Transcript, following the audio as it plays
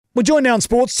We're joined now on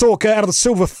Sports Talk out of the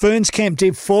Silver Ferns camp,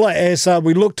 Deb Fuller, as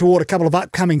we look toward a couple of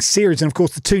upcoming series and, of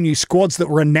course, the two new squads that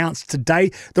were announced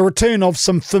today. The return of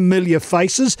some familiar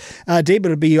faces. Deb,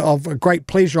 it'll be of a great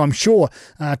pleasure, I'm sure,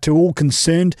 to all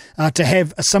concerned to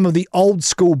have some of the old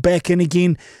school back in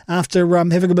again after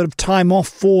having a bit of time off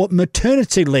for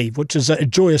maternity leave, which is a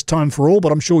joyous time for all,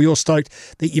 but I'm sure you're stoked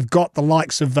that you've got the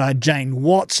likes of Jane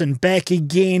Watson back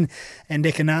again and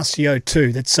Ekenasio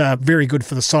too. That's very good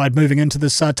for the side moving into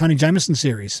this Tony Jamieson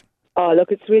series. Oh,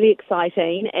 look, it's really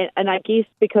exciting. And I guess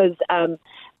because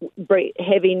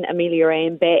having Amelia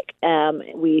Ann back,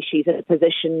 where she's in a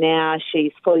position now,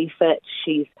 she's fully fit,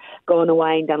 she's gone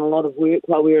away and done a lot of work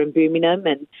while we were in Birmingham,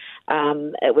 and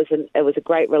it was a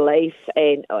great relief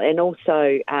and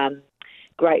also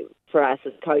great for us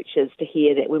as coaches to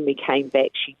hear that when we came back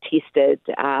she tested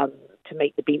to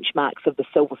meet the benchmarks of the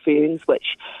Silver Ferns,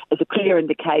 which is a clear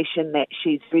indication that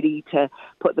she's ready to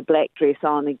put the black dress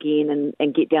on again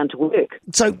and get down to work.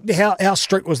 So how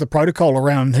strict was the protocol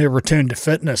around her return to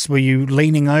fitness? Were you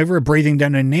leaning over her, breathing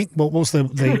down her neck? What was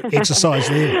the exercise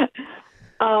there?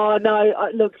 Oh, no,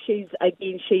 look, she's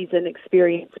an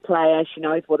experienced player. She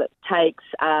knows what it takes.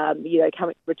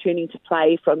 Returning to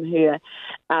play from her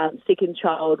second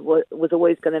child was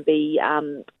always going to be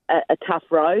a tough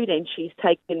road, and she's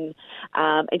taken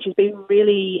and she's been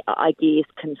really, I guess,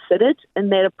 considered in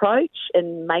that approach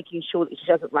and making sure that she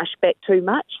doesn't rush back too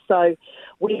much. So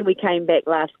when we came back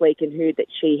last week and heard that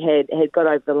she had got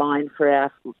over the line for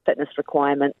our fitness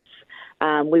requirements,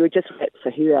 we were just happy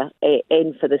for her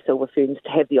and for the Silver Ferns to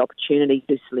have the opportunity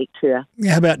to select her.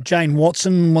 How about Jane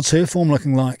Watson? What's her form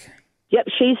looking like? Yep,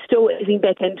 she's still easing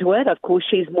back into it. Of course,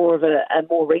 she's more of a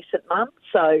more recent mum,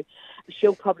 so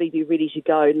she'll probably be ready to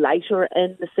go later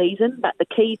in the season. But the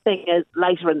key thing is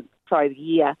the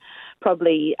year,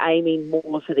 probably aiming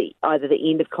more for either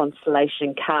the end of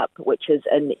Constellation Cup, which is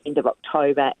in the end of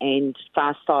October, and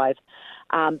Fast 5.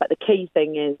 But the key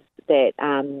thing is that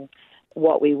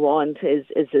what we want is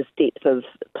this depth of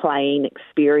playing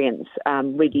experience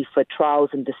ready for trials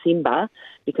in December,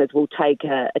 because we'll take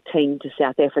a team to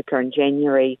South Africa in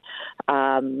January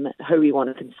who we want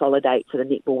to consolidate for the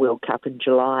Netball World Cup in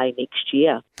July next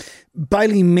year.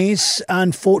 Bailey Mess,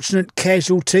 unfortunate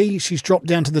casualty. She's dropped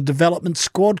down to the development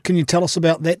squad. Can you tell us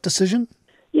about that decision?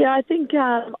 Yeah, I think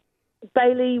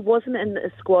Bailey wasn't in the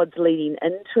squads leading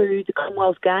into the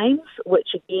Commonwealth Games, which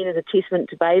again is a testament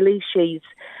to Bailey. She's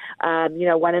she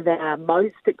was one of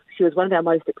our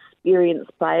most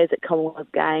experienced players at Commonwealth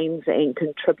Games and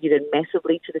contributed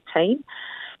massively to the team.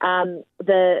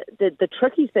 The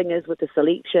tricky thing is with the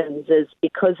selections is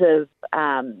because of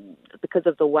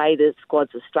the way the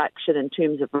squads are structured in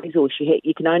terms of resource,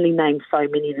 you can only name so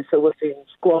many in the Silver Ferns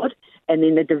squad, and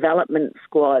then the development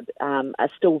squad are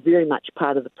still very much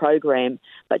part of the program,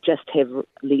 but just have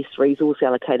less resource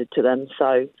allocated to them.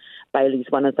 So Bailey's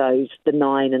one of those, the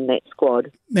 9 in that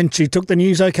squad. And she took the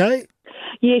news okay?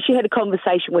 Yeah, she had a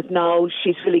conversation with Noel.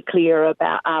 She's really clear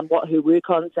about what her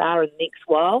work-ons are in the next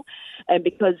while. And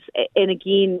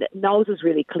again, Noel's is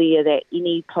really clear that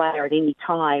any player at any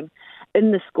time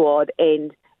in the squad,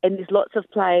 and there's lots of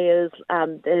players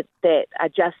that are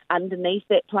just underneath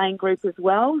that playing group as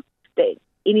well, that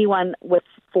anyone with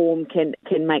form can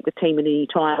make the team at any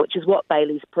time, which is what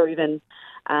Bailey's proven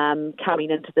coming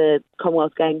into the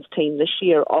Commonwealth Games team this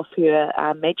year off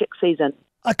her Magic season.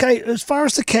 Okay, as far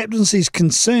as the captaincy is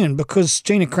concerned, because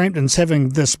Gina Crampton's having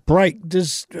this break,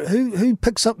 who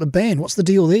picks up the band? What's the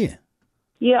deal there?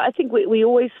 Yeah, I think we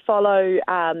always follow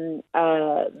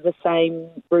the same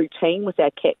routine with our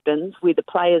captains, where the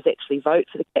players actually vote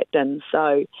for the captain.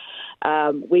 So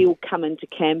we will come into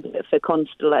camp for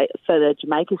the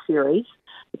Jamaica series,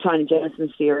 the Tony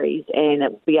Jamieson series, and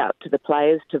it will be up to the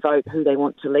players to vote who they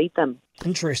want to lead them.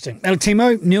 Interesting. Ali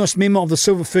Timo, newest member of the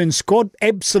Silver Ferns squad,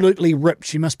 absolutely ripped.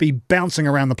 She must be bouncing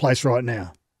around the place right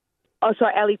now. Oh,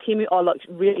 sorry, Ali Timo. Oh, look,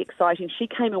 really exciting. She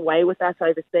came away with us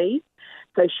overseas.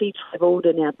 So she travelled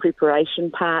in our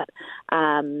preparation part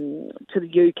to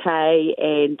the UK,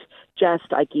 and just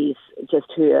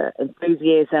her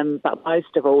enthusiasm, but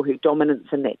most of all her dominance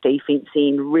in that defence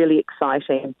end, really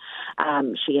exciting.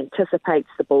 She anticipates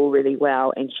the ball really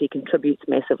well, and she contributes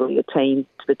massively to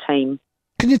the team.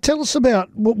 Can you tell us about,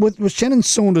 with Shannon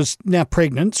Saunders now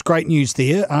pregnant, it's great news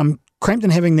there,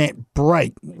 Crampton having that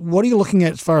break, what are you looking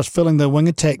at as far as filling the wing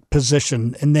attack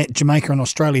position in that Jamaica and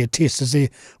Australia test?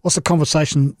 What's the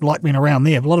conversation like being around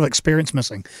there? A lot of experience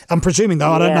missing. I'm presuming,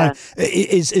 though, I don't know,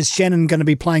 is Shannon going to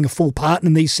be playing a full part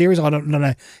in these series? I don't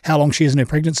know how long she is in her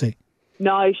pregnancy.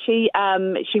 No, she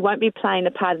won't be playing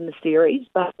a part in the series,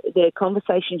 but the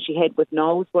conversation she had with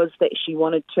Knowles was that she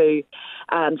wanted to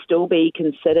still be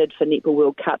considered for Netball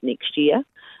World Cup next year.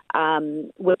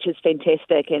 Which is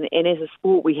fantastic. And as a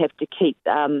sport, we have to keep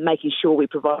making sure we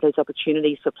provide those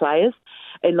opportunities for players.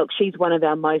 And look, she's one of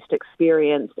our most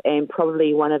experienced and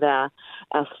probably one of our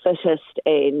fittest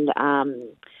and,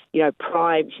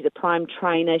 prime. She's a prime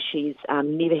trainer. She's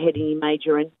never had any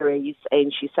major injuries,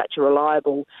 and she's such a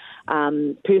reliable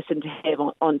person to have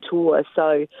on tour.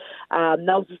 So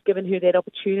Knowles has given her that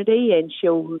opportunity, and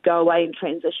she'll go away and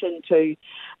transition to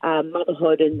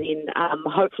motherhood, and then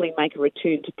hopefully make a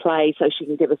return to play so she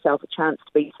can give herself a chance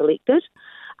to be selected.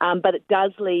 But it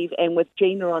does leave, and with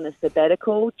Gina on a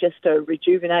sabbatical, just to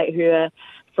rejuvenate her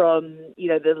from,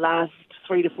 the last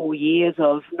 3 to 4 years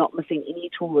of not missing any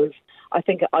tours, I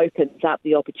think it opens up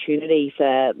the opportunity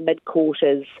for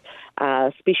mid-quarters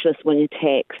specialist wing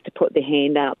attacks to put their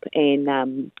hand up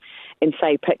and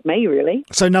say, pick me, really.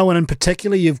 So no one in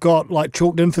particular you've got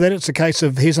chalked in for that? It's a case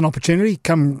of, here's an opportunity,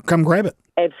 come grab it.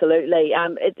 Absolutely.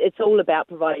 It's all about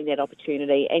providing that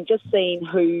opportunity and just seeing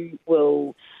who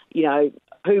will,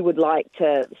 who would like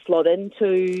to slot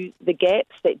into the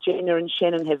gaps that Gina and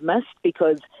Shannon have missed,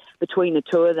 because between the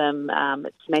two of them,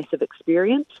 it's massive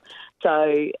experience.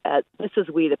 So this is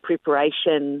where the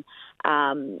preparation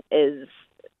is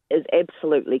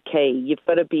absolutely key. You've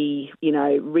got to be,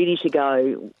 ready to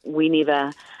go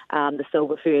whenever the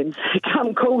Silver Ferns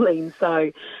come calling.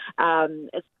 So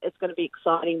it's going to be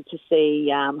exciting to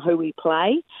see who we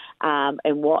play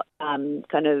and what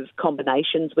kind of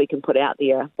combinations we can put out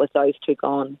there with those two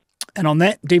gone. And on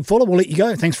that, Deb Fuller, we'll let you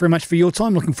go. Thanks very much for your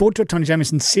time. Looking forward to it. Tony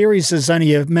Jamieson series is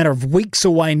only a matter of weeks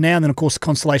away now. And then, of course, the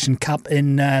Constellation Cup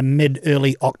in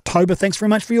mid-early October. Thanks very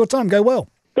much for your time. Go well.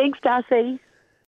 Thanks, Darcy.